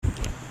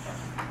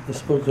I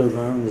spoke to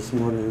Aaron this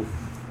morning.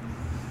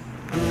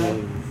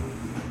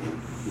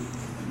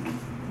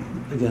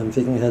 Again,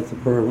 thinking ahead to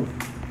Purim.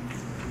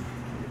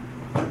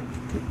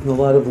 In the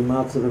light of the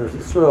Matzvos of Eretz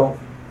Yisrael,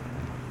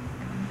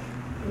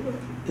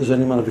 is there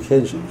any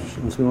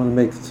modifications we want to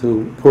make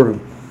to Purim?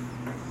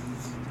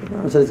 So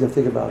Aaron said he's going to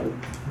think about it.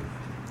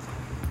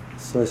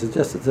 So I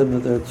suggested to him that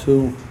there are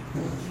two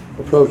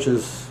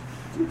approaches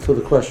to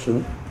the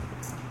question.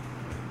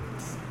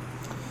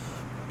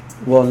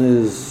 One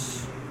is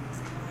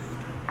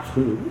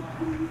to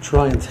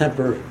try and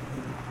temper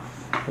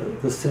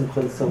the simcha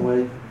in some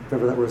way,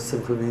 whatever that word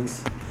simcha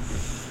means.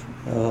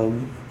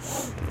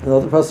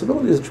 Another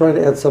possibility is trying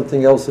to add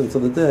something else into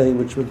the day,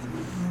 which would,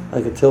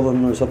 like a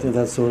tillim or something of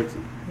that sort.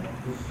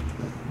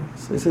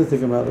 So he's going to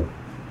think about it.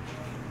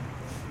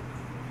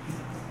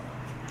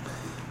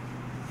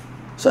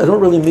 So I don't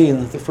really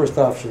mean the first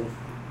option.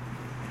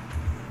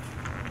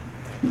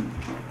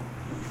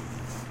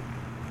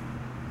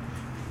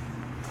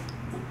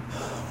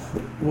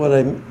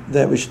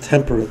 That we should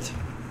temper it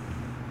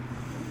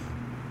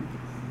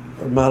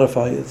or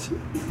modify it.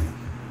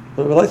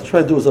 What I'd like to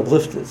try to do is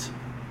uplift it.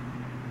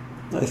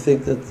 I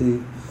think that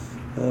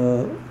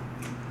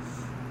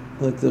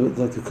like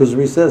the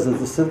Kuzari says, that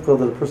the simcha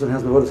that a person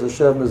has with Avodas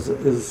Hashem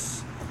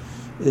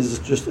is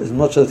just as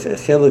much a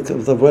chelik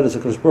of the Avodas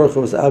HaKadosh Baruch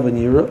Hu as Av and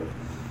Yira.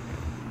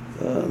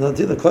 Not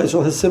the Klal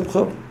Yisrael has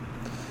simcha.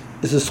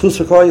 It's a schus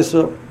for Klal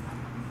Yisrael.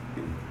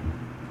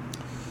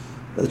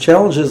 The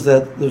challenge is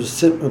that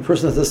a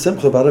person has a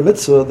simcha about a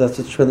mitzvah, that's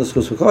a tremendous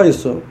schus for Klal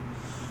Yisrael.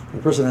 A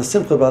person has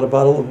simcha about a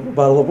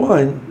bottle of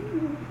wine,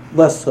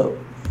 less so.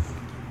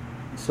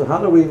 So how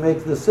do we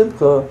make the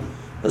simcha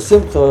a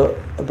simcha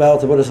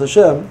about Avodas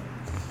Hashem,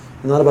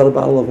 and not about a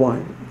bottle of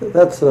wine?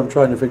 That's what I'm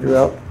trying to figure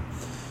out.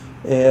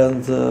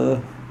 And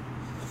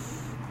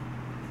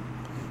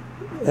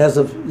as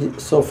of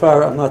so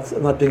far, I'm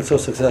not being so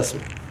successful.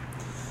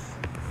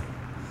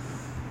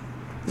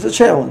 It's a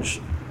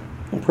challenge.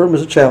 And Purim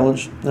is a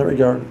challenge in that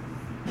regard.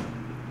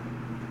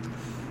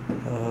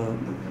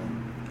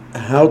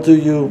 How do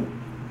you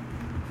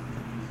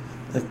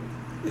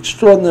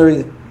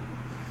extraordinary?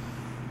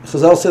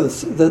 Chazal said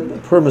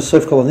that Purim is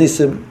Sof Kol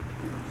Anisim.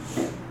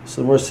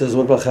 So the Gemara says,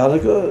 what about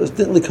Chanukah? It's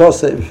Din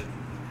Likosev.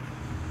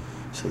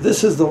 So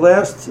this is the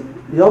last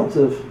Yom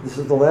Tov. This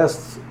is the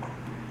last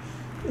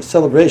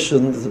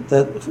celebration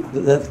that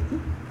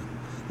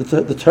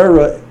the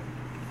Torah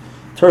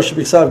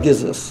Shebiksav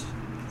gives us.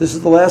 This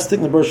is the last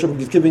thing the Baruch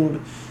is giving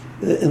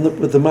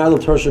with the mile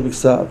of Torah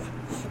Shebiksav.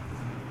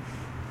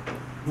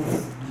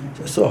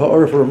 So,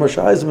 however, for Moshe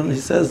Eisman, he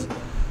says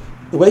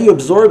the way you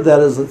absorb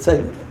that is, let's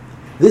say,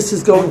 this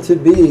is going to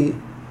be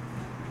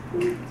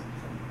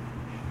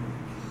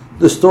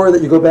the story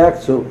that you go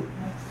back to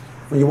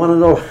when you want to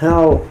know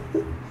how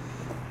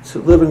to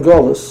live in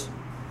Golus.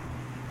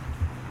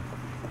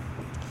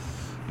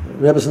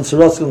 Rebbe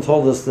Sorotzkin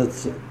told us that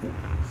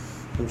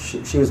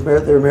she was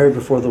married. They were married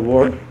before the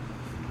war,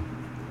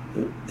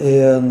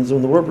 and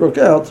when the war broke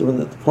out,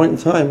 at the point in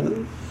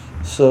time,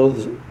 so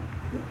the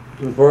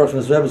Baruch and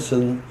his Rebbe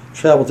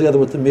traveled together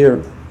with the Mir,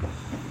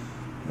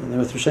 and they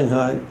went through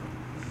Shanghai.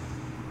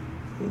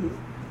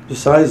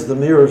 Besides the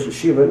Mir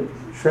Shiva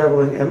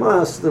traveling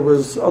Emas, there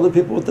was other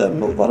people with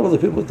them, a lot of other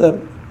people with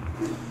them.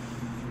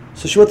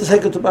 So she went to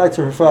take her back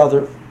to her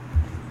father,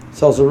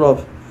 tells her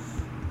Rav.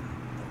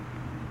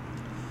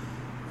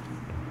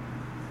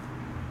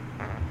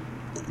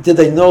 Did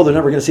they know they're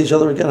never going to see each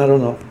other again? I don't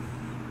know.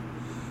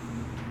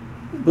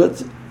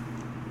 But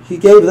he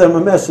gave them a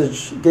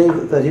message,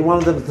 that he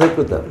wanted them to take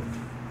with them.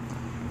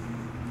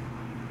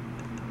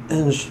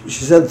 And she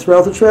said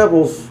throughout the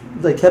travels,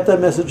 they kept that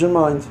message in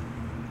mind.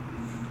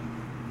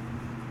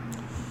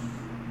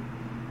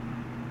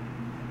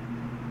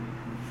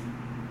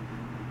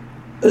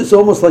 It's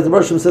almost like the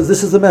Rishon says,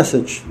 this is the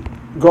message.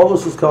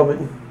 Golus is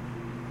coming.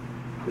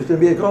 There's going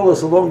to be a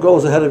Golus, a long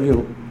Golus ahead of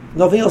you.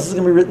 Nothing else is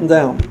going to be written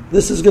down.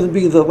 This is going to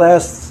be the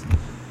last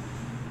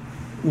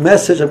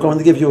message I'm going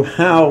to give you,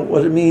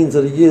 what it means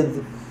that a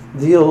Yid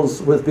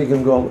deals with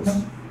Bigim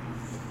Golus.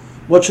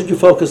 What should you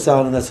focus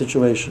on in that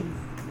situation?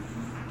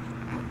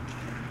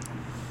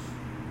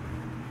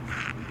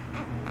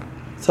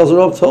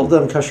 Tzalzarov told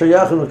them, Kasher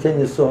Yachanu Ken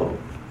Yisol.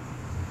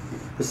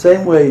 The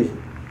same way,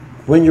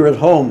 when you're at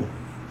home,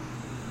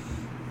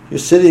 you're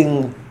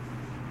sitting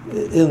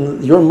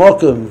in your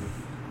mokum,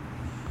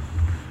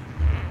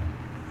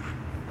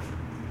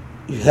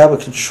 you have a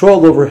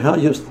control over how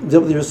you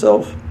deal with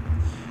yourself.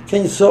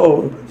 Ken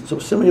Yisol, so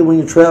similarly when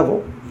you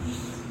travel,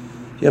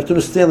 you have to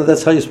understand that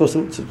that's how you're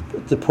supposed to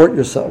deport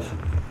yourself.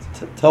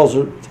 Tells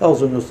her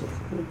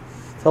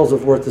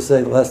what to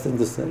say, the last thing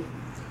to say.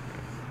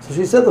 So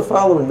she said the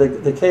following: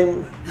 They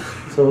came,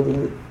 so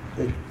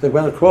they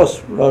went across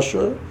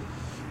Russia,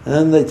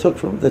 and they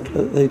took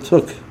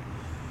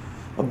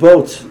a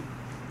boat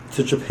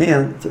to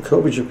Japan, to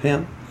Kobe,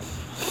 Japan.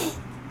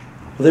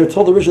 They were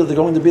told originally they're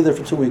going to be there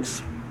for 2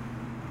 weeks.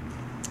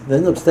 They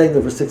ended up staying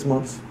there for 6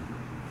 months.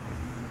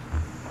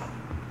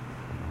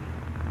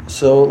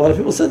 So a lot of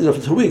people said, for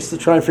 2 weeks to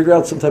try and figure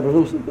out some type of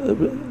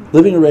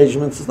living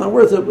arrangements. It's not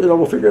worth it.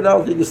 We'll figure it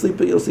out. You'll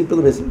sleep in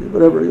the basement,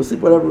 whatever. You'll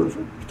sleep whatever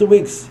for 2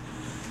 weeks.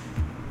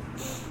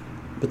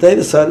 But they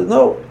decided,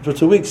 no, for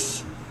 2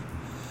 weeks.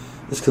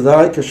 It's because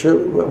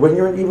when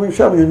you're in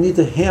Yerushalayim, you need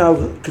to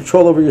have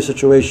control over your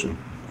situation.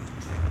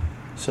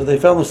 So they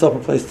found themselves a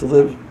place to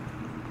live.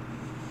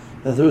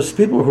 And there was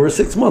people who were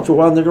 6 months who were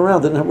wandering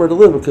around, didn't have where to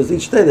live, because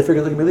each day they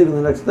figured they could be leaving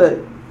the next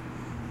day.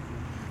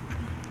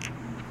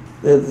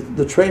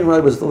 The train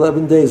ride was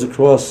 11 days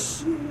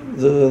across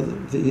the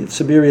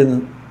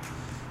Siberian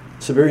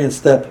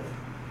steppe.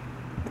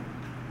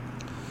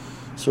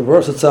 So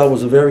Baruch Zatzal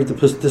was a very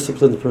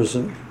disciplined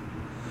person.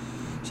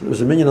 So there was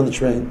a minyan on the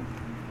train.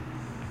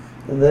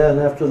 And then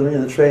after the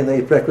minyan on the train, they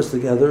ate breakfast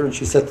together, and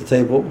she set the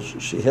table.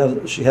 She had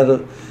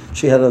a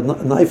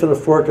knife and a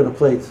fork and a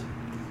plate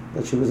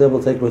that she was able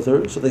to take with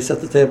her. So they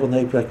set the table and they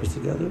ate breakfast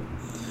together.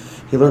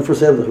 He learned for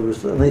Seder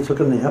Chavrusa, and then he took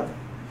a nap,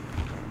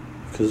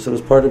 because it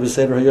was part of his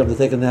Seder Hayom to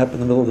take a nap in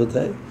the middle of the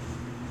day.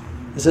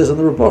 He says, and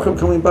the Rebbeinu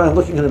coming by and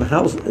looking at him,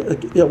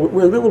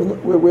 we're in the middle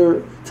of,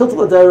 we're tilted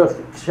Adar,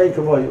 Shein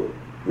Kamoyu.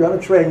 You're on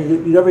a train,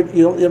 you're not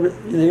going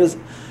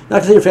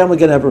to see your family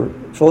again ever,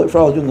 for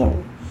all you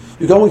know.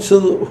 You're going to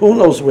who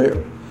knows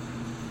where.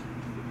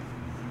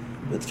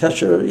 But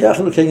Kasher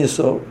Yachanu Ken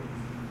Yisrael.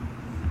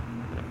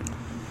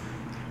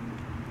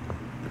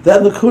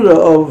 That Nakuda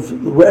of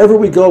wherever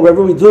we go,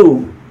 wherever we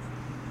do,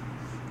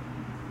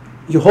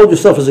 you hold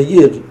yourself as a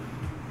Yid.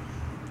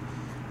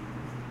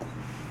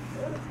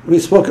 We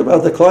spoke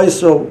about the Klal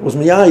Yisrael was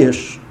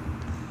miyayish,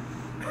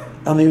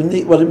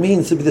 and what it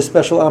means to be the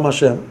special Am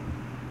Hashem.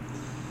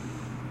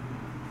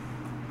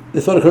 They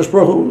thought HaKadosh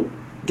Baruch Hu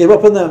gave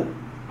up on them.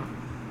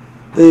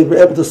 They were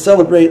able to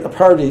celebrate a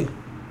party.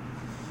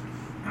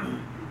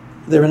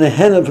 They were in a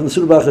henna from the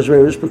Suda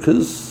B'Achashverosh,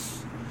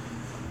 because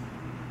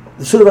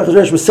the Suda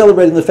B'Achashverosh was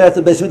celebrating the fact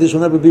that the Beis Mikdash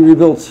will never be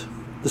rebuilt.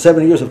 The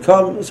 70 years have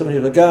come, the 70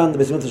 years have gone, the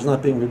Beis Mikdash is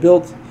not being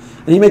rebuilt.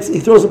 And he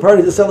throws a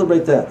party to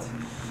celebrate that.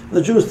 And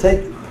the Jews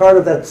take part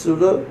of that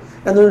Suda,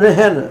 and they're in a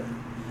henna.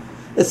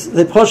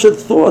 The Pashat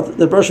thought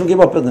that Baruch Hashem gave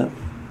up on them.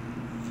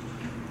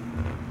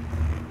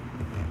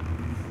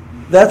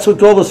 That's what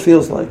Golus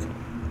feels like.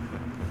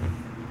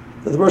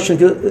 That the Baruch Hashem,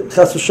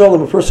 Chas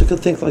v'Sholem, a person could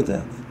think like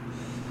that.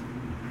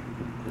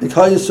 And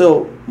Klal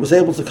Yisrael was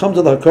able to come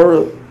to the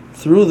Hakara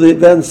through the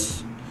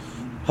events,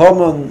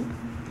 Haman,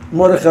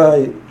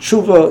 Mordechai,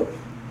 Tshuva.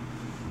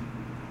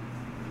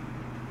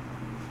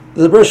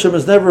 The Baruch Hashem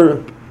is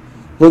never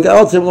look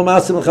out him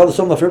l'masim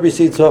l'chalasom l'fer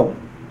b'sitzom.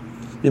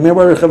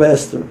 Remember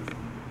Esther.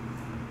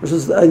 Which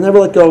is, I never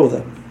let go of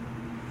them.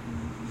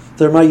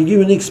 They're my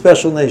unique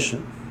special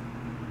nation.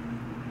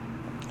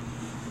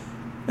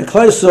 And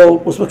Klal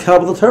Yisrael was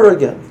Makabel the Torah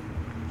again.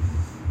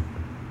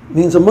 It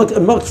means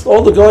amongst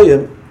all the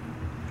Goyim,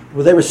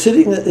 where they were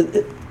sitting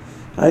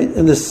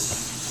in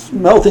this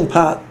melting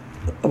pot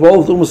of all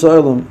of the Umas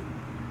Ha'olam,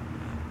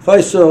 Klal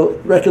Yisrael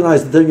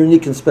recognized that they're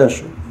unique and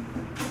special.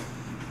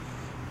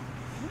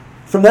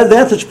 From that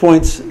vantage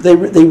point, they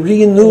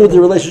renewed the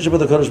relationship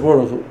with the Kadosh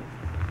Baruch Hu.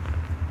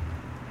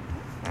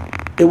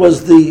 It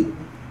was the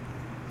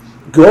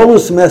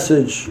Golus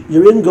message.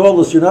 You're in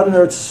Golus, you're not in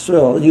Eretz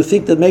Yisrael, and you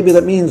think that maybe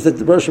that means that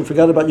the Baruch Hashem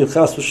forgot about your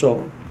Chas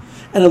v'Sholem.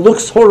 And it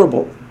looks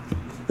horrible.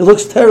 It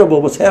looks terrible.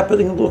 What's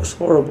happening looks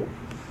horrible.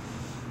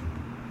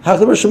 How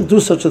can the Baruch Hashem do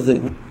such a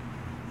thing?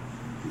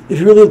 If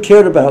you really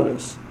cared about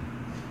us.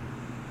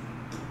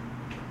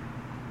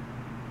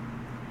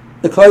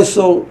 The Klal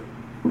Yisrael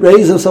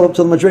raised himself up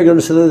to the Madrigal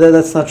and said that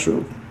that's not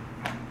true.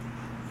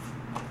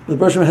 The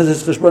Baruch Hashem has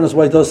his cheshbonos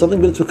why he does something,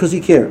 but it's because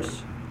he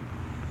cares.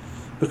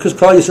 Because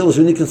Klal Yisrael is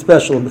unique and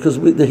special, and because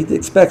he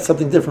expects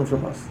something different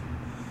from us.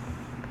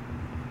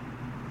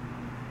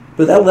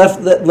 But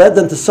that led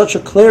them to such a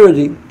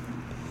clarity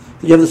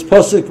that you have this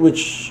pasuk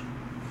which,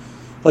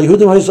 like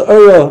Yehudim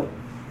ha'Yisrael,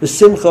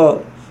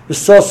 v'simcha,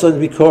 v'sasa,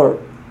 and v'kor.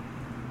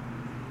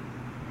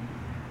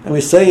 And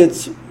we say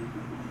it's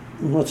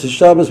Motzei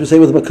Shabbos, we say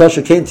with the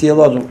Makasha Kein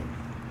Tiyaladu.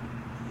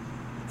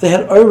 They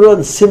had Ora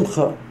and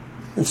Simcha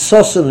and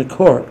Sasa and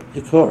Kor.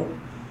 The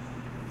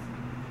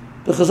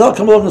Chazal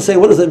come along and say,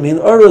 what does that mean?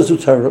 Ora is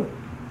Utara.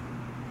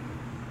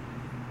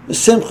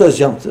 Simcha is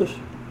Yom Tov.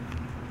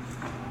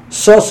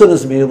 Sasa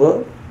is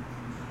Mila.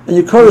 And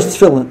Yikor is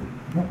Tefillin.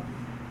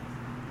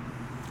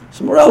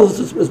 So morale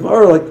is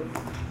more like,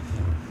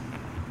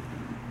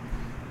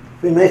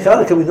 we make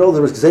Hanukkah, we know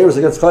there was Gzeirus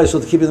against Klal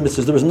Yisrael to keeping the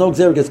mitzvahs. There was no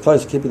Gzeir against Klal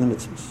Yisrael to keeping the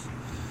mitzvahs.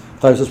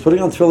 Klal Yisrael was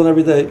putting on Tefillin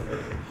every day.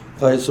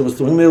 Klal Yisrael was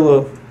doing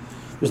Milah.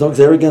 There was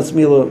no Gzeir against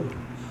Milah.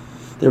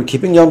 They were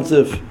keeping Yom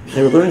Tov.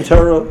 They were learning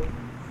Torah.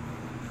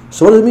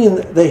 So what does it mean?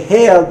 They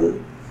had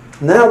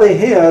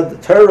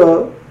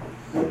Torah,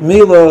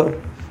 Milah,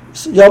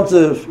 Yom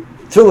Tov,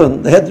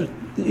 Tefillin.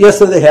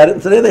 Yesterday they had it,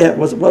 and today they have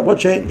it. What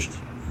changed?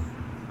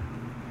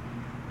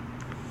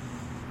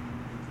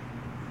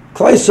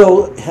 Klal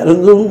Yisrael had a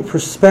new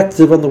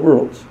perspective on the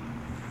world.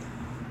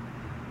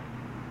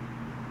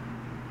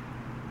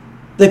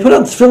 They put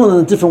on tefillin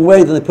in a different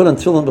way than they put on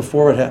tefillin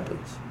before it happened.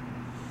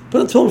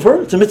 Put on tefillin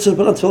before it's a mitzvah.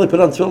 Put on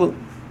tefillin.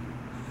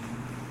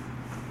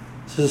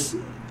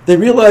 They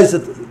realized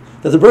that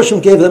the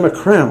Rishon gave them a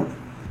crown.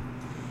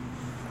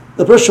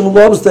 The Rishon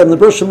loves them. The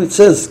Rishon, it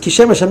says,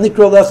 Kishem Hashem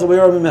nikra lecha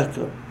v'yar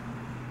mimeka.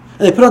 And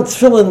they put on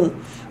tefillin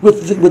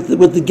with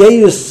the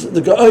gayus,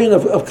 the ga'on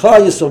of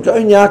Klal Yisrael,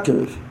 ga'on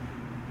Yaakov.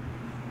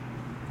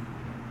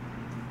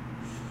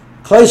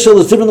 Klal Yisrael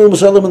is different than the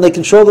Umas Olam, and they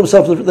control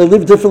themselves. They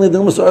live differently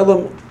than the Umas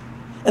Olam,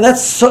 and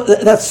that's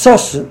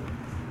sosin.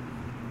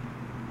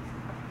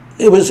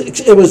 It was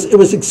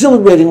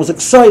exhilarating. It was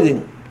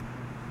exciting.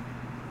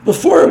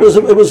 Before it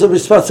was a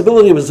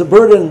responsibility. It was a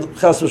burden.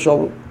 Chas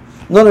v'shalom.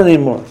 None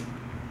anymore.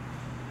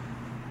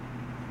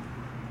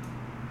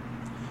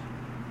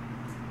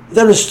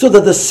 They understood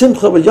that the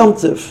simcha of Yom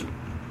Tov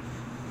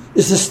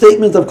is the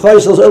statement of Klal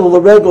Yisrael's Elul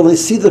Regel. They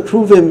see the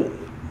Kruvim.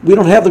 We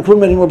don't have the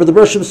Kruvim anymore, but the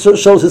Rishon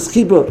shows his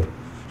chibur.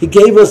 He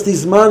gave us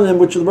these manim,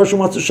 which the Rishon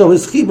wants to show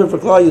his chibur for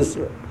Klal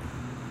Yisrael.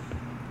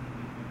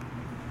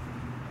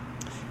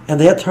 And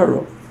they had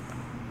Torah.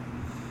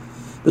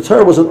 The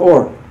Torah was an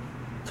or.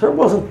 Torah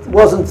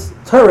wasn't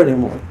Torah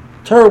anymore.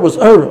 Torah was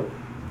Ura.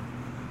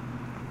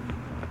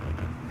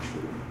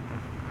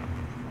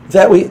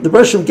 The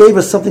Rishon gave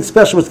us something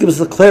special, which gives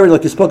us the clarity,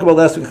 like you spoke about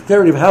last week, the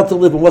clarity of how to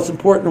live and what's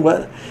important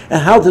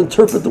and how to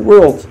interpret the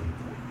world.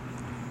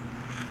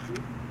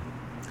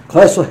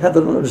 Klal Yisrael had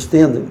that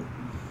understanding.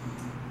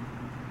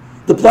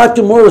 The Black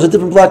Gemara is a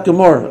different Black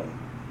Gemara.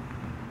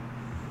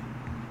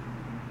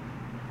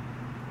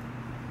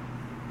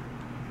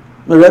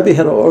 My Rebbe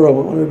had an aura.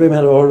 When my Rebbe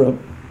had an aura,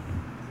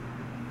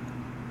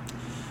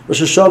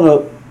 Rosh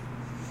Hashanah,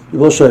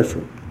 Yibol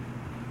Shofar.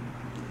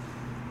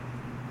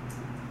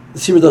 The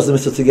Sibur does the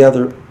mitzvah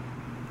together.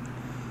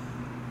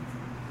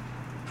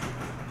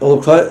 The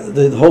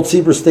whole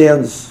Sibur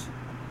stands.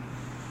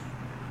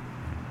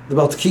 The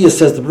Baltkiyah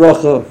says the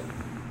bracha.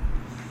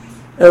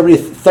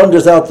 Everybody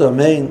thunders out the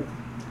Amen.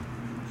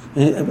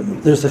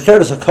 There's a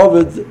cheres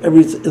hakavod.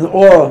 Everybody's in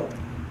awe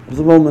of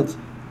the moment.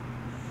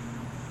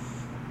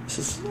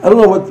 Says, I don't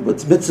know what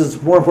mitzvah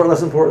is more important,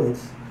 less important.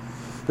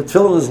 The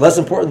tefillin is less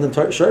important than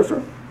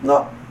shofar?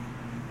 No.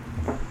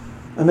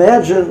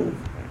 Imagine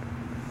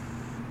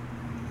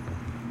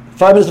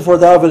 5 minutes before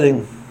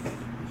davening,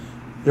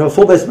 you have a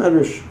full base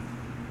medrash.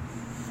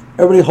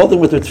 Everybody holding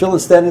with their tefillin,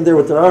 standing there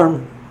with their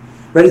arm,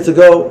 ready to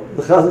go.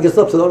 The chazan gets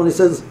up to them and he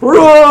says,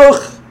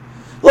 Baruch,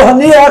 lo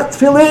haniach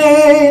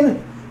tefillin.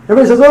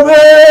 Everybody says,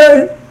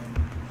 Amen.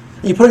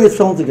 And you put your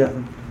tefillin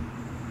together.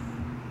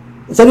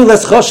 It's any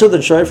less chashuv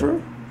than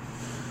shofar.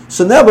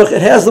 So Nebuch,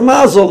 it has the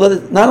mazel that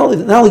it not only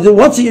do it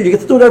once a year, you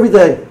get to do it every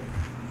day.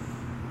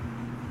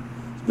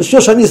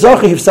 Because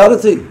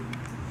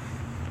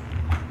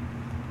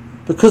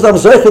I'm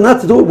zeicher not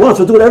to do it once,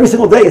 but do it every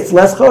single day. It's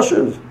less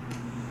chashuv.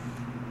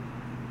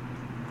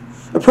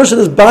 A person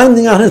is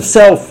binding on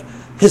himself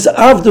his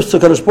avdus to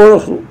Kadosh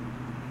Baruch Hu.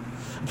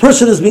 A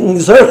person is being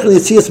zeicher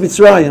Yetzias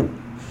Mitzrayim.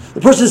 The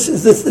person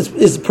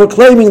is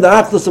proclaiming the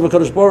achdus of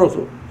Kadosh Baruch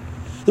Hu.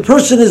 The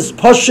person is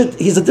pashut.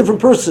 He's a different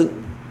person.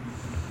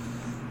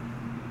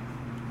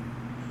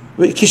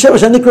 Where's the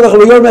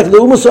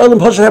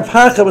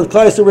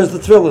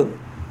tefillin?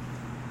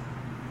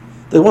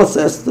 They once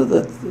asked that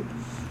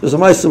there's a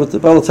ma'aser with the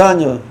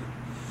Balatanya.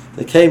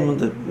 They came and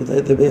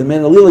they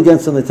made a lil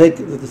against him. They take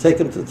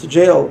him to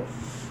jail.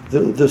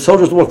 The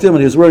soldiers walked in and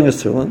he was wearing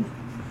his tefillin.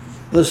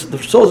 The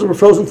soldiers were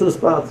frozen to the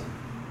spot.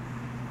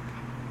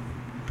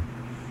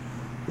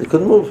 They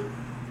couldn't move.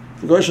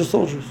 The Goyish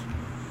soldiers.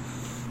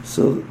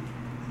 So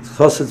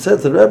Chassid said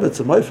to the Rebbe, it's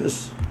a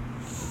meifis.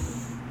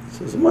 He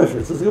says, a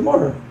meifis. It's a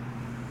Gemara.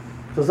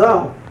 He says,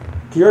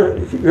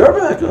 you're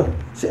back.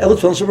 See, Elu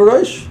Tefillin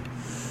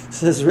Shabbat.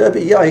 Says, Rebbe,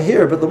 yeah, I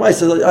hear, but the Ma'aser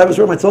says, I was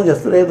wearing my tefillin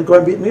yesterday and the guy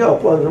beat me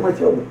up while I was wearing my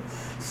tefillin.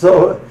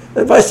 So,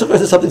 if I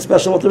said something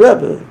special about the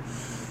Rebbe.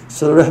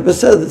 So the Rebbe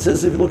says,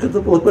 if you look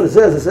what it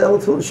says, it says, Elu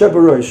Tefillin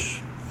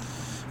Shabbat.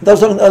 That was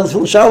talking about Elu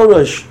Tefillin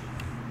Shalorosh.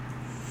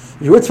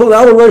 If you wear tefillin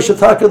Elu Rosh,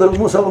 the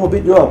Muslim will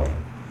beat you up.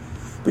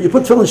 But you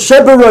put tefillin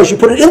Shabbat, you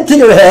put it into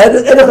your head,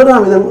 and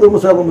the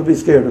Muslim will be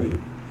scared of you.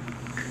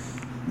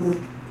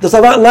 There's a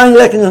lot lying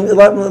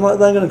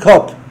in a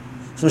cup.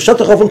 So shut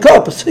the off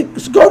cup.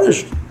 It's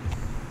garnished.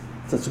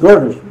 It's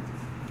garnished.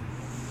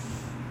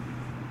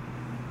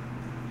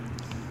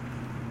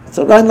 It's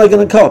a lying like in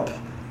a cup.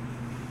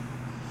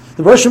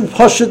 The Russian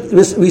pashut.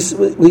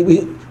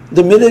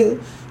 The minute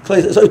so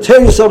you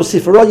tear yourself a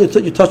sifara,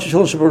 you touch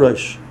your tefillin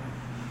Shabbat.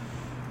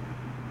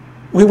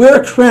 We wear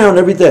a crown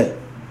every day.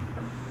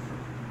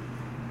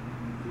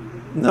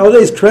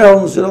 Nowadays,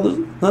 crowns,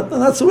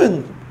 not so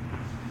in.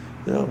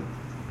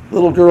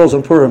 Little girls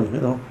on Purim,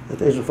 at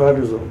the age of 5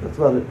 years old. That's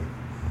about it.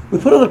 We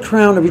put on a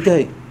crown every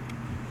day.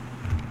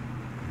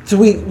 Do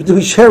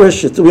we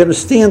cherish it? Do we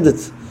understand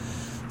it?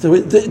 Do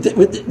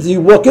you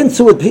walk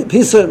into it,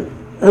 piece of?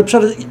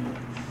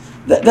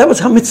 That was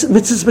how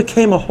mitzvahs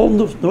became a whole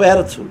new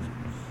attitude.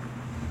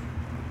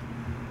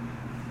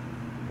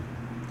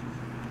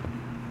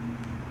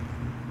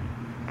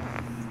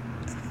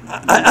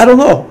 I don't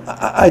know.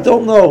 I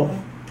don't know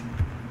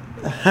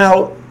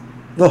how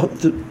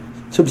to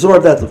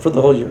absorb that for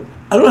the whole year.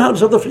 I don't know how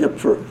to absorb that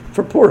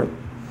for Purim.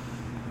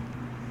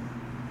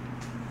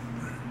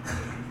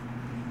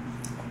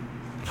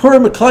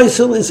 Purim and Klal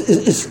Yisrael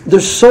is they're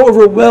so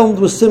overwhelmed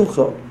with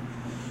simcha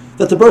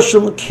that the Baruch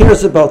Shem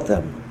cares about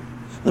them.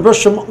 The Baruch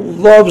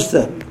Shem loves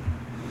them.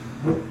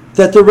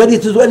 That they're ready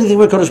to do anything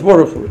with Kadosh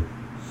Baruch Hu.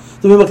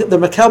 The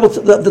Makabel,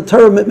 the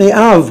term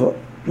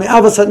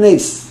me'ava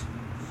sanes.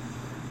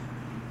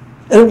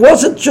 And it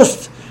wasn't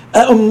just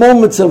a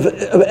moment of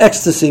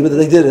ecstasy that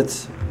they did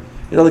it.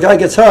 You know, the guy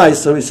gets high,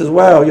 so he says,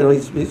 "Wow, you know,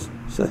 he's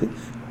saying,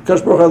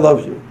 Kadosh Baruch Hu, I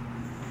love you."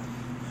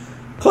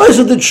 Klal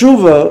Yisrael did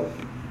tshuva.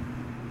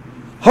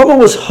 Haman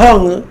was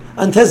hung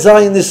on Tes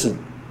Zayin Nisan.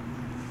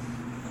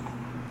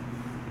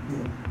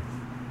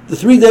 The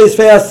 3 days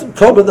fast,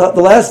 the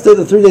last day of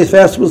the 3 days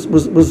fast was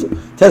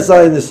Tes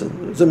Zayin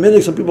Nisan. It's a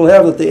minhag some people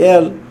have that they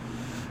add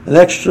an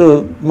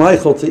extra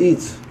Michael to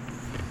eat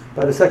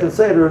by the second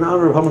Seder in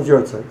honor of Haman's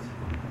Yortzeit.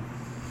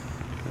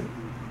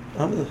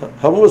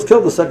 Haman was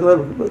killed the second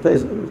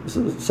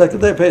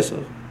day of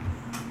Pesach.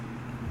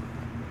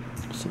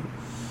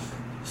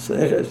 So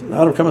in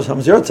honor of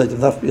Haman's Yortzeit,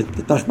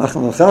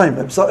 Nachman L'chaim,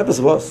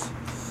 Mitzvos,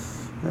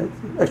 right?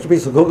 Extra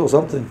piece of cocoa,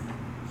 something,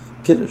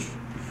 Kiddush.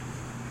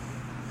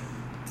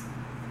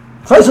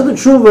 Chayes the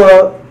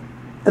tshuva,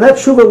 and that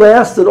tshuva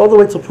lasted all the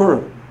way till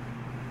Purim.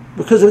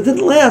 Because if it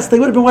didn't last, they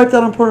would have been wiped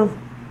out on Purim.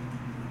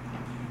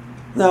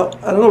 Now,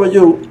 I don't know about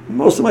you,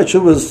 most of my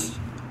tshuvas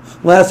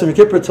last from Yom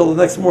Kippur till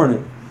the next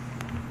morning.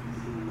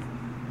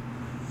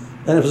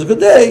 And if it was a good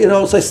day, you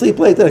know, so I sleep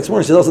late the next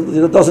morning, so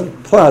it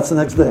doesn't plots the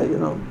next day, you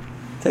know.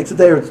 It takes a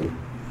day or two.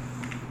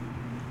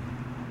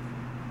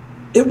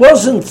 It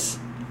wasn't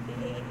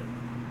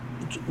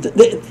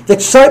the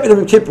excitement of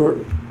Yom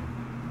Kippur.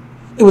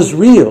 It was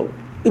real.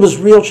 It was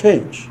real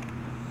change.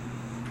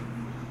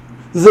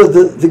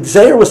 The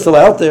Gzeir was still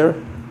out there.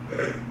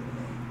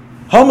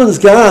 Haman's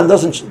gone. The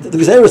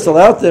Gzeir was still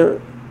out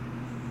there.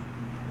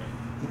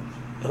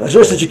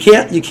 Azor said you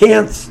can't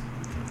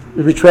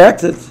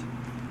retract it.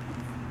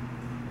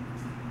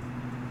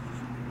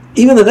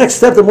 Even the next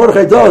step that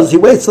Mordechai does, he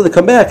waits till they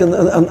come back, and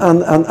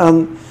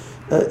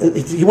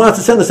he wants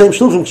to send the same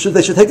shluchim.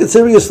 They should take it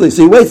seriously.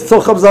 So he waits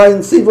till Chav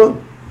Zayin Siva.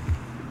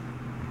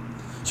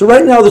 So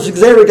right now, the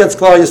Gzeir against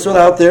Klal is still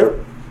out there.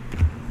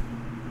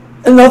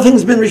 And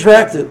nothing's been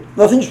retracted.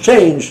 Nothing's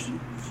changed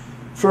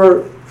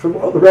for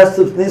the rest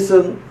of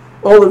Nisan,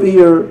 all of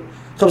Iyar,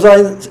 Chav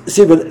Zayin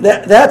Siva.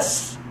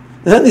 That's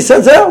and then he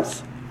sends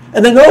out,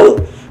 and they know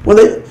when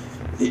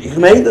he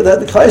made that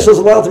the Klal is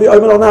allowed to be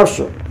Oymen al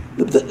Nafsha,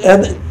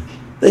 and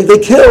they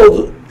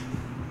killed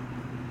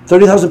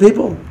 30,000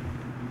 people.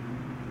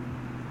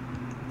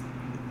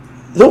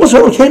 Those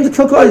who came to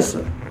kill Klal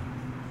Yisrael.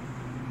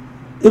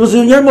 It was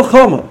in Yom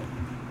Milchama.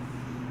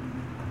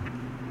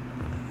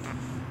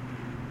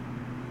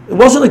 It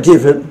wasn't a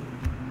given.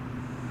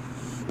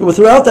 But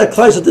throughout that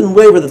Klal Yisrael didn't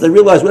waver, that they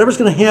realized whatever's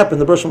going to happen,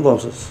 the Baruch Shem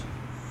loves us.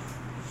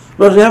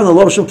 Whatever's going to happen, the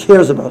Baruch Shem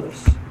cares about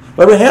us.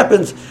 Whatever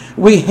happens,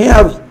 we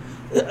have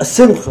a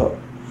simcha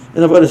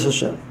in Avodas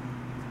Hashem.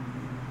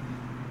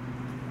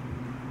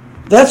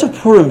 That's what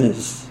Purim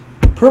is.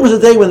 Purim is a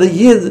day when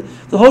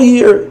the whole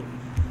year,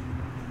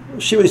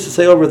 Shiva used to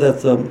say over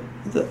that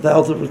the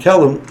Alter of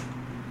Kelm.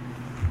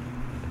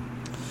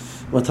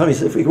 One time he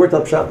said, if he worked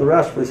up shot in the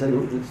Rashba, he said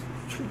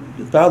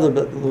it bothered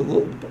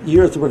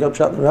years to work up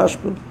shot in the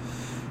Rashba.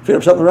 If he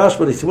went up shot in the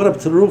Rashba, he went up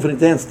to the roof and he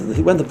danced.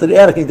 He went up to the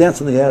attic and he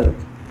danced in the attic.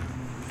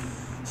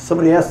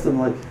 Somebody asked him,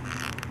 like,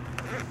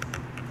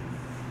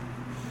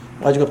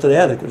 why'd you go up to the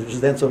attic? Would you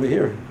just dance over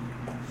here?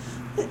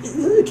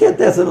 You can't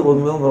dance in the middle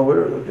of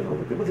nowhere. You know,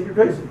 people think you're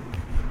crazy.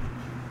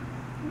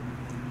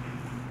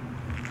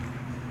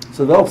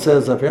 So the Alp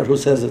says, I forget who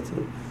says it,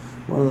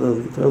 one of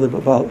the early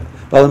Baalei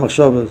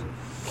Machshavas,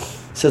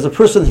 says a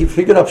person, he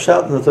figured up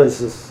shot in the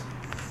Tosis.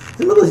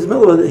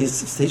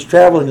 He's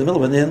traveling in the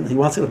middle of an inn, he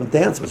wants to get up and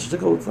dance, but it's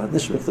not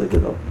nishmah, you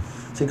know.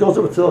 So he goes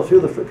over to a few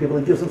of the people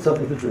and gives them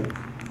something to drink.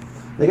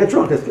 They get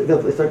drunk,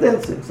 they start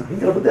dancing, so he can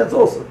get up and dance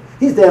also.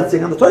 He's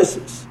dancing on the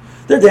Tosis.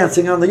 They're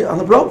dancing on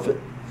the Bromfit.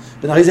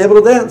 But now he's able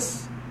to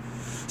dance.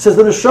 Says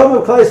the Neshama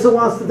of Klal Yisrael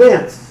wants to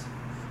dance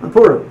on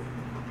Purim.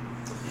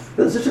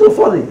 But it's just a little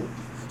funny.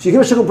 So you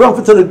give a shikul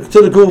bromfit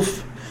to the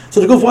goof.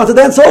 So the goof wants to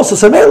dance also.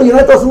 So mainly, you know,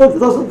 it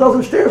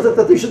doesn't stare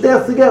that they should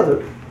dance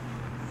together.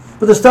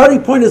 But the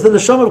starting point is that the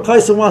Neshama of Klal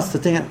Yisrael wants to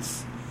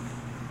dance.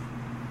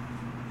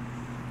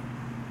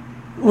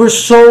 We're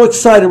so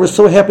excited. We're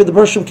so happy. The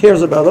Baruch Shem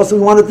cares about us, and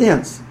we want to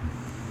dance.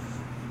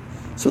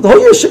 So the whole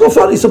year is shikul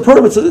funny. So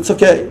Purim, it's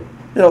okay.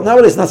 You know,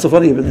 nowadays it's not so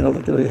funny even. You know,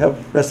 like, you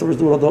have wrestlers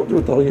do it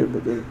the whole year.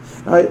 But,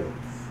 all right.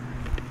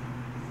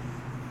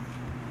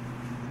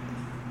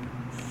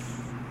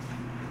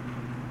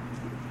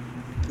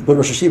 But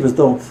Rosh Hashivas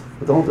don't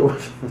do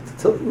it.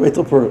 Wait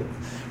till Purim,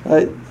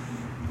 right?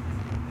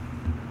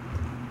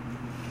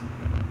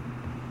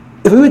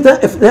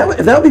 If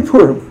that would be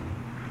Purim,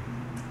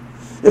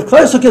 if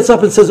Klal Yisrael gets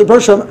up and says,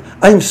 Baruch Shem,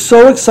 I'm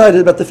so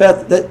excited about the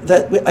fact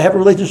that I have a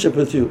relationship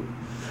with you.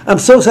 I'm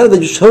so excited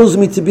that you chose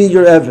me to be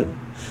your Evan.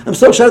 I'm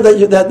so excited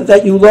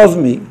that you love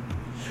me,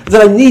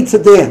 that I need to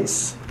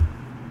dance.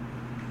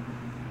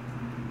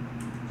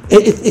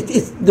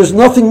 There's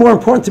nothing more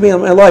important to me in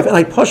my life, and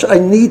I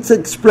need to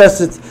express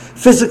it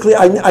physically.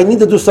 I need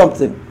to do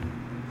something.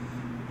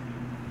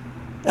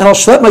 And I'll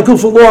schlep my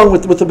goof along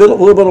with a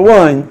little bit of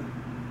wine.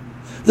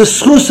 The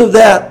schus of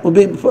that will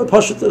be the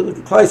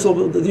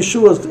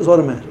Yeshua is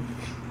automatic.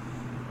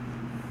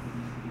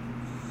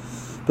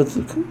 But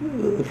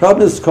the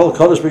problem is called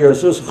Kaddish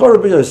B'Yosser. It's Chorah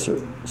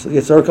B'Yosser. So the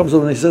Yitzhar comes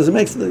over and he says he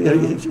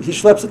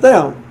schleps it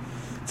down.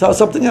 It's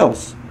something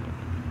else.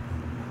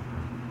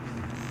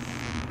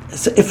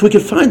 So if we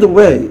could find a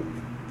way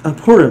on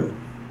Purim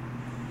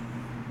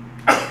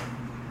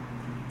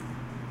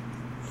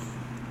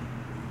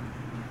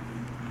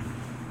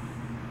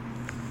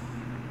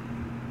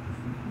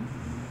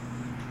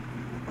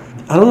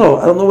I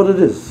don't know what it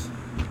is.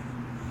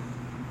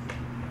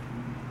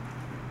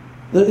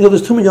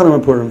 There's two minyanim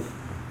in Purim.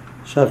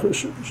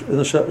 In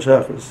the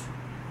Shachris.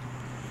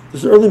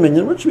 There's the early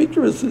minyan, which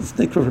is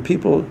nikra for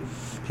people,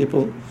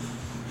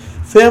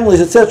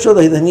 families, etc.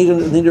 They need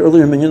an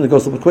earlier minyan that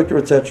goes a little quicker,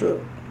 etc.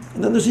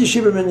 And then there's the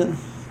yeshiva minyan.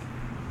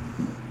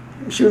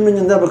 Yeshiva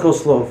minyan never goes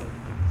slow.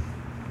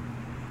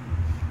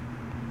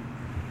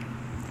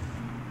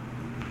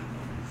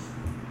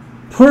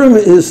 Purim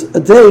is a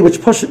day which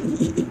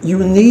you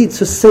need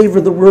to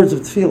savor the words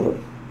of tefillah.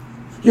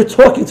 You're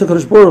talking to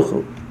Kadosh Baruch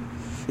Hu.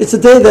 It's a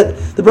day that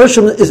the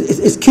Rishon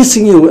is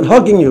kissing you and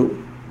hugging you.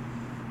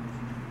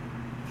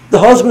 The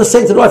husband is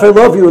saying to the wife, I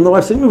love you, and the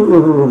wife saying,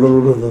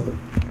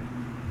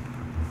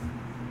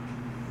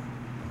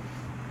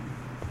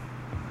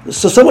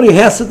 so somebody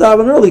has to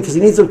daven early because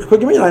he needs a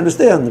quick minyan. I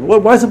understand.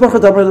 Why is the Baruch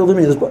daven early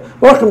minyan?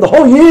 Baruch the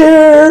whole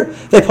year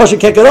they can't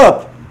get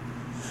up.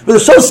 But they're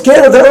so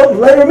scared of their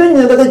later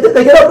minyan that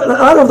they get up and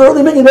out of the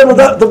early minyan.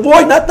 The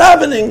boy not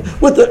davening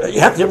you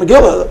have to hear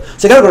Megillah,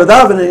 so you got to go to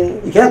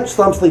davening. You can't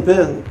sleep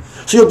in.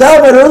 So you'll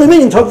daven at early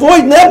minyan to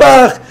avoid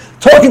Nebuch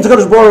talking to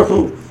Kadosh Baruch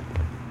Hu.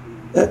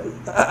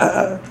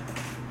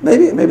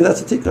 Maybe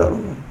that's a tikka. I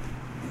don't know.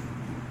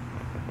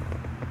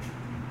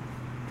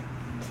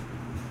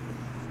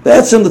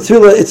 That's in the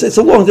tefillah. It's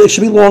a long day. It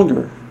should be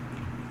longer.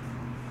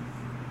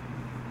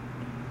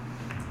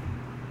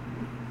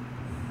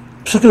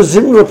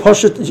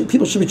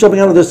 People should be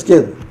jumping out of their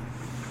skin,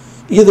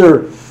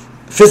 either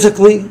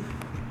physically,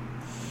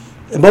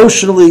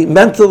 emotionally,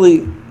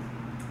 mentally.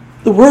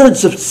 The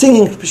words of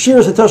singing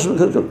Shiras and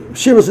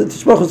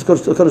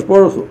Tishbachos to Kadosh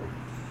Baruch Hu,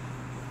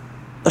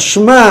 a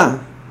Shema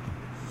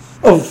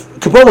of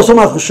Kabbalah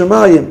Somach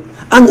Shemayim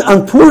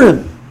on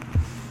Purim.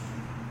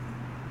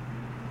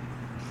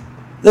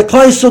 The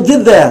Klal Yisrael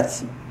did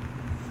that.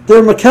 They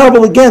were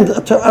makabel again.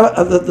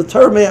 The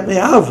Torah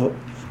me'av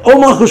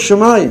Omach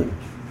Shemayim.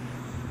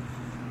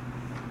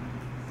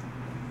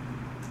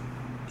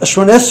 A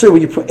Shemon Esrei,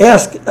 where you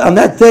ask on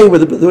that day, where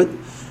the Malach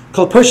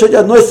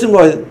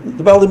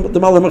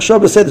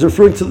Machshava said is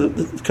referring to the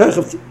Kach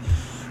of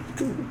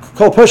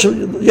Kol Pesha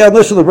Yad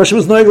Noisim. The Rosh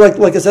was knowing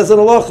like it says in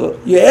Halacha.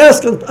 You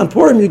ask on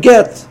Purim, you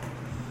get.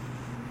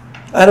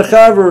 I had a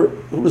chaver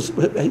who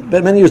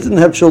many years didn't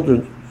have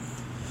children.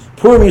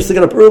 Purim used to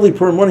get up early.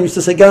 Purim morning used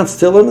to say Gans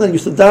Tillim, and then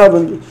used to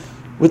daven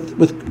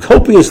with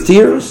copious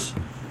tears.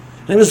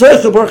 And he was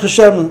Zeichel Baruch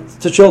Hashem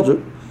to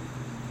children.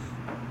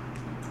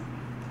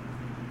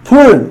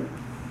 Purim.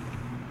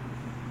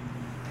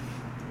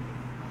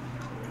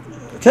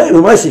 Okay,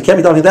 well, you can't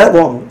be talking that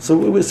long. So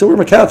we're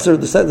Makatzer.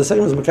 The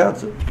second was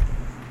Makatzer.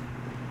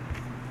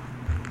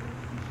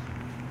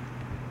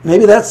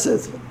 Maybe that's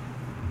it.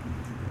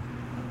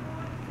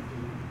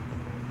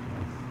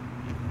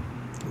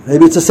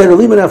 Maybe it's a Seder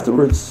Liman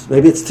afterwards.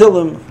 Maybe it's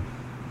Tillim.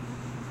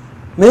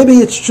 Maybe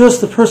it's just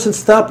the person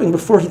stopping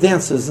before he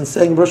dances and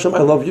saying, Rosham,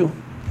 I love you.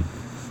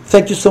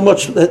 Thank you so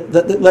much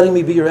that letting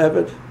me be your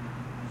Eved.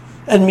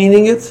 And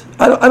meaning it.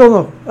 I don't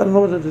know. I don't know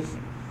what it is.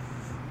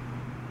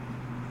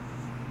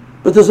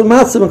 But there's a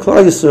matzah in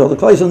Klal Yisrael. The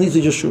Klal Yisrael needs a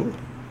Yeshua.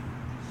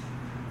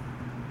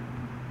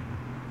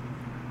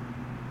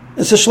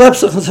 It's a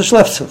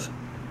shlepsach.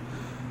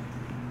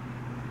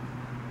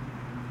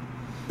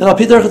 And Al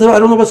Pi Derech HaTorah, I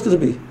don't know what's going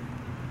to be.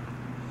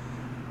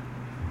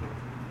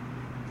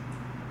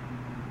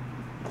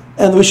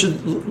 And we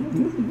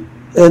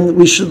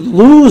should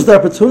lose the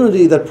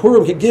opportunity that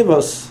Purim could give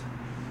us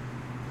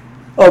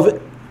of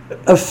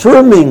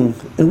affirming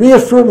and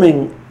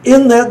reaffirming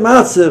in that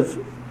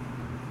matzav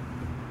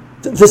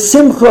the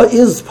simcha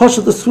is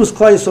pasha the schus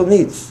Klal Yisrael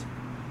needs.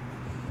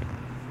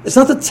 It's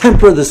not to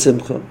temper the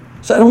simcha.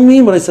 So I don't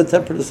mean when I said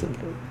temper the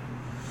simcha.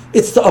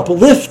 It's to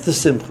uplift the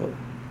simcha.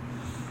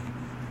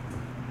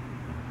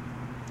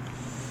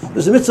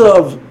 There's a mitzvah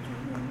of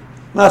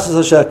Masas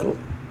HaShekel.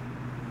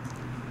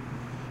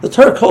 The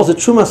Torah calls it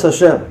Trumas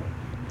Hashem.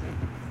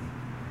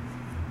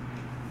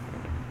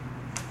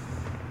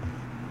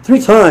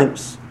 3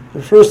 times it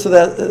refers to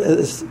that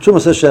as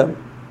Trumas Hashem.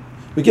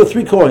 We give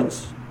 3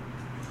 coins.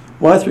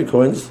 Why 3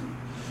 coins?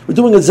 We're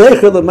doing a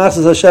zecher of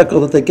Masas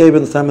HaShekel that they gave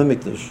in the time of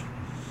Mikdash.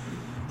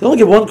 They only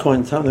give 1 coin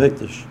in the time of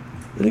Mikdash.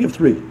 They didn't give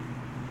 3.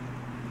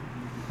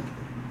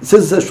 It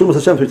says Trumas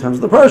Hashem 3 times.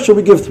 In the parasha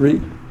we give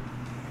 3.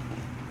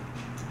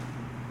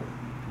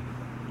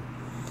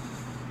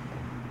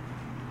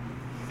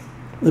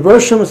 The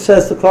Rishon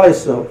says to Klal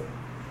Yisrael,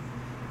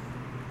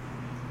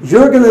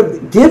 you're going to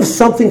give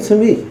something to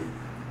me.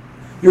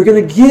 You're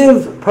going to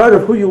give part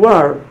of who you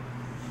are.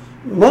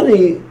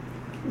 Money,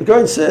 the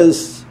guy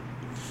says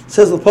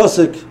the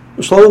pasuk,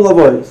 Shalom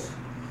Lavois,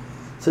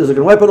 says they're going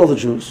to wipe out all the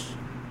Jews.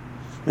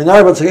 And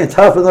they're going to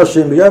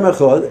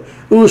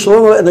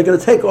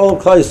take all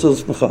of Klal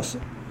Yisrael's nechasa.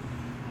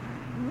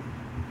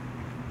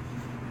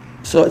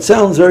 So it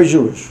sounds very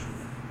Jewish.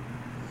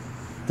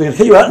 They're going to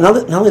kill you out.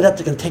 Not only that,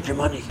 they're going to take your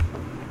money.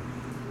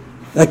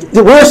 Like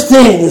the worst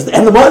thing is,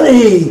 and the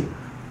money.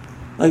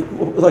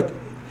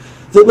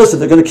 Listen,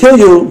 they're going to kill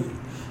you,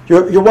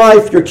 your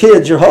wife, your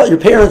kids, your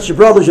parents, your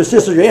brothers, your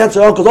sisters, your aunts,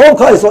 your uncles, all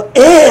Klal Yisrael,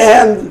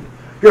 and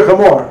your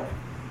chamor.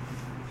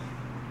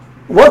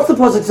 What's the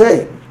pasuk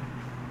saying?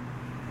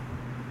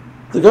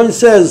 The guy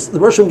says the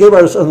Rishon gave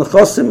us an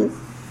nechasim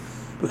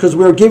because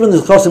we were given the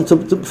nechasim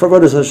for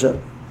avodas Hashem.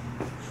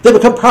 They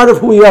become part of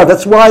who we are.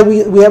 That's why we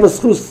have a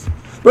schus.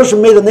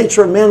 Rishon made the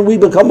nature of man. We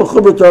become a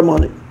chubur to our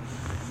money.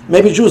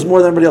 Maybe Jews more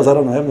than everybody else. I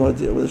don't know. I have no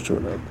idea whether it's true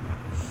or not.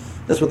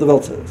 That's what the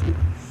Welt says.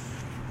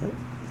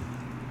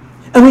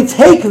 And we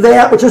take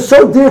that which is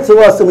so dear to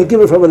us and we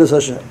give it for avodas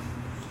Hashem.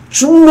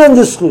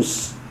 Tremendous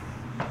schus.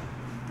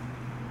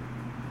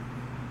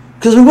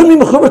 Because we wouldn't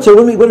be mechubur to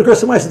it, we wouldn't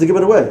aggressive mice to give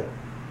it away.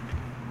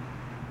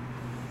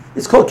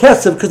 It's called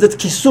kesef because it's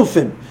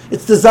kisufim.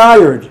 It's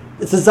desired.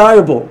 It's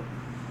desirable.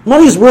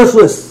 Money is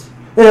worthless.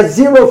 It has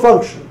zero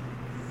function.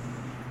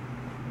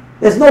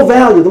 It has no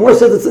value. The more it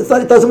says it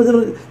doesn't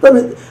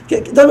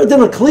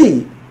a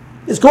kli.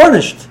 It's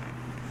garnished.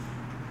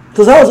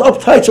 Because I was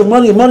uptight of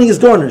money, money is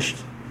garnished.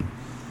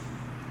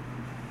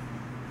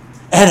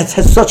 And it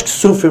has such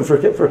ksufim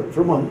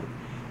for money.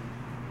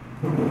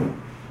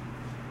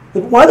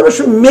 Why do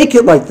we make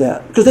it like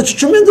that? Because it's a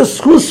tremendous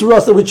schus for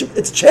us,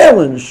 it's a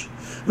challenge.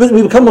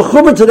 We become a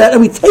chubur to that, and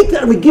we take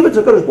that and we give it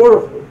to Kadosh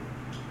Baruch Hu.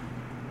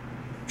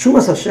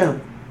 Trumas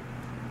Hashem.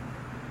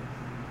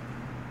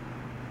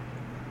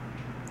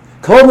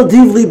 Kol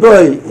nadiv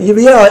liboy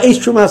yiviyah eish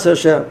trumas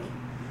Hashem.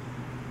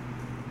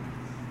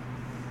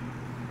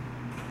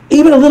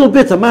 Even a little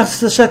bit of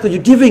Masas Shekel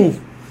you're giving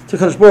to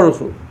Kadosh Baruch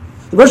Hu.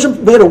 The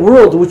Rishon made a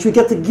world in which we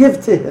get to give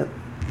to Him.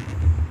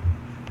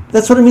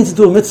 That's what it means to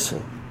do a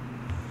mitzvah.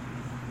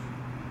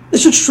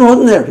 It's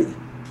extraordinary.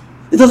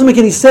 It doesn't make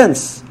any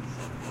sense.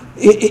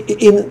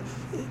 In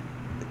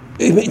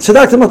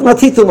Tzedakah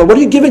Matitim, what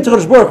are you giving to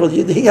Kadosh Baruch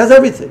Hu? He has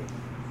everything.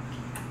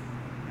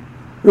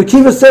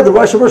 Rekiva said, the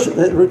Rosh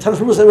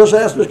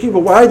asked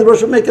Rekiva, why the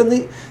Rosh make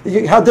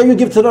how dare you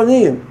give to the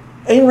Aniyim?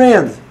 Ayn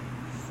Rand.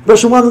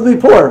 Rosh wanted to be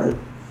poor.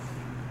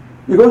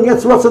 You're going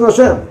against Ratzon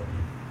Hashem.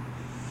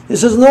 He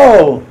says,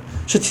 no.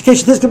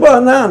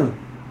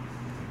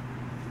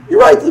 You're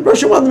right, the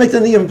Rosh wanted to make the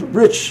Aniyim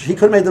rich. He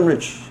could have made them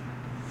rich.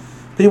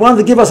 But he wanted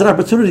to give us an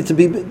opportunity to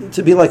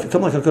become like a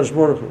Kadosh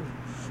Baruch Hu.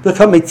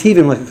 Become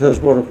Meitivim like a Kadosh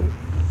Baruch Hu.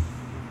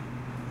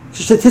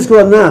 She said, Tizkor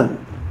Anan.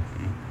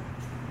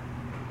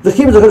 The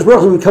Kibbutz of Kadosh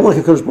Baruch Hu, we become like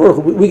a Kadosh Baruch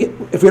Hu.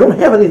 If we don't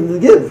have anything to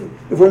give,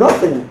 if we're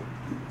nothing,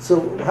 so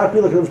how can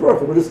we be like a Kadosh Baruch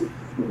Hu?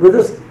 We're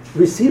just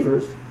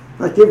receivers,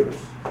 not givers.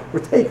 We're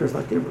takers,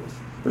 not givers.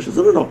 She says,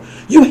 no.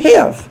 You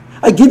have.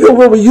 I give you a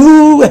world where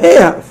you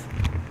have.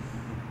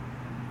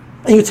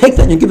 And you take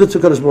that and you give it to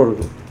Kadosh Baruch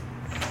Hu.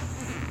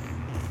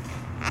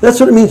 That's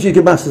what it means you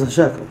give Masas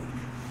HaShekel.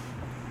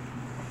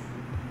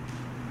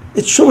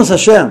 It's Shumas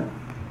Hashem.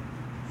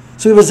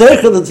 So we have a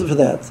zeicher for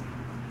that.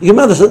 You give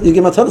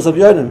Matanas of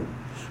Yodim.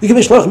 You give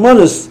Ishlach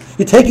Manas.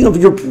 You're taking of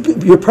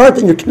your part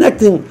and you're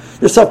connecting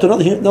yourself to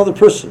another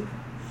person.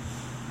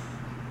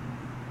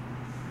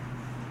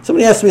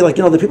 Somebody asked me,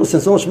 the people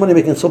spend so much money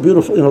making it so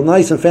beautiful,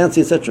 nice and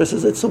fancy, etc. I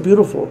says, it's so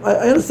beautiful.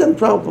 I understand the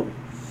problem.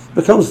 It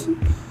becomes...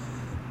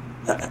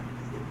 Rabbi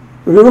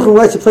Reingold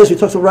writes a place where he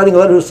talks about writing a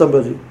letter to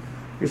somebody.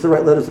 He used to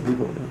write letters to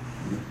people.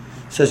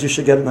 He says you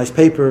should get a nice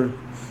paper,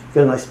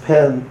 get a nice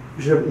pen,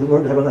 you should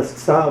learn to have a nice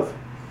staff.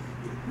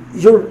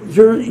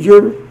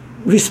 You're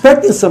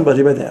respecting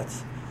somebody by that.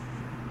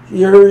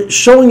 You're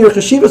showing your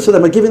cheshivas to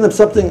them by giving them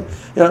something,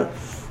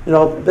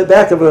 the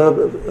back of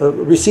a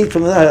receipt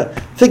from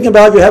thinking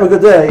about you, have a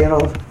good day,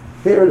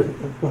 here,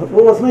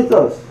 what's made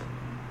those?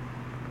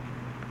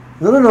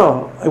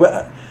 No.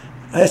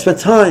 I spent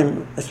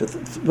time,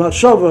 about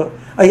Shava,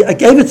 I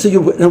gave it to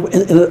you in a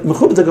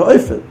mechubah to go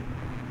oifet.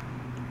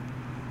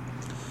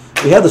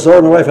 We had this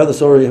story, my wife had the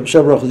story,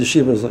 Shavuot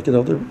yeshivas,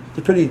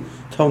 they're pretty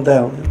toned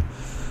down.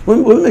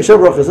 When we make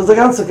Shavuot, it's like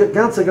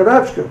ganze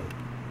garabshka.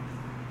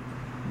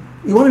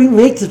 You want to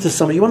make it to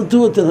somebody, you want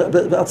to do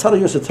it outside of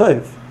your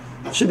satayv.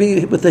 It should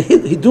be with the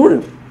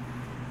hidurim.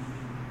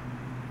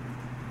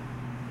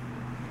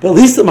 But at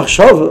least the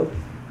machshava,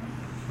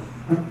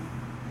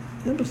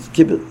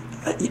 give it.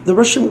 The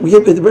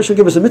Rishon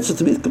gave us a mitzvah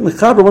to be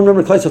mechaber one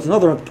member of Klal Yisrael to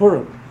another on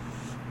Purim.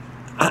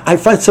 I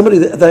find somebody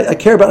that I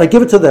care about, I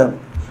give it to them.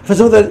 If it's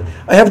something that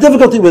I have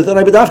difficulty with, and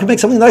I can make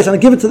something nice, and I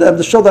give it to them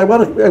to show that I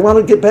want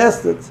to get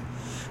past it.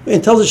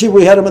 In Tel Yeshiva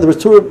we had them, there was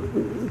two of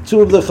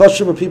the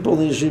chashuva people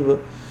in the yeshiva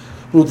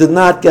who did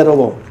not get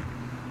along.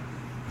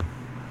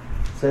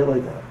 Say it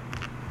like that.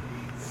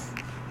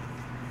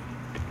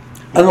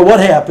 I don't know what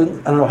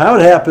happened. I don't know how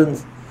it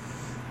happened.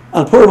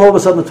 On Purim, all of a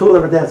sudden, the two of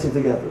them are dancing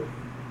together.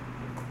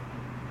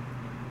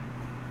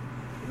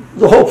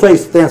 The whole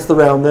place danced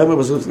around them. It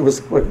was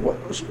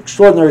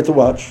extraordinary to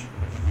watch.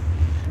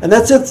 And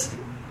that's it.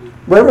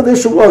 Wherever the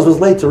issue was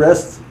laid to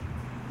rest.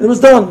 It was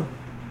done.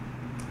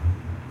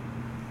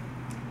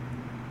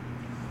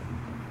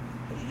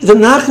 The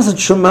Nachas and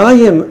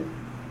Shemayim,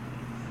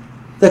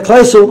 that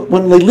Klaisel,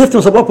 when they lift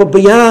themselves up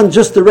beyond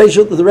just the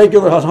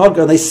regular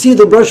Hathaka, and they see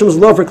the Roshim's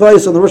love for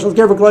Klaisel, and the Roshim's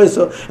care for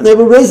Klaisel, and they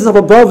will raise themselves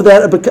above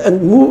that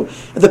and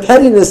move the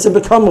pettiness and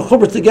become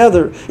Mechuber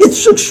together.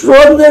 It's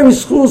extraordinary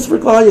schools for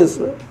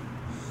Klaisel.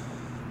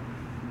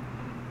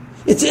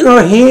 It's in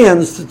our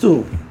hands to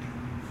do.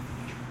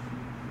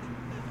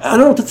 I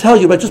don't know what to tell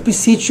you, but I just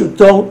beseech you,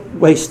 don't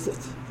waste it.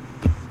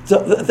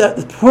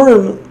 The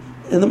Purim,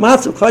 in the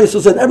Matzah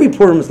Klaisel said every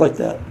Purim is like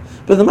that.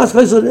 But the Matzah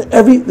Klaisel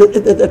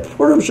said that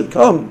Purim should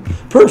come.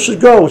 Purim should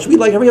go. It should be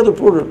like every other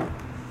Purim.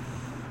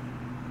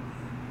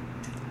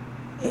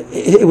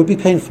 It would be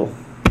painful.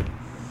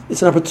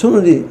 It's an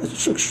opportunity, an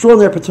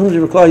extraordinary opportunity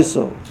for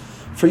Klaisel,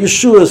 for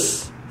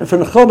Yeshuas and for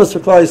Nechomas for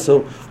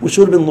Klaisel, which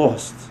would have been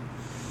lost.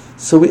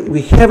 So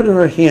we have it in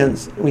our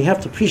hands, and we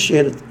have to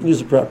appreciate it and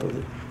use it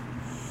properly.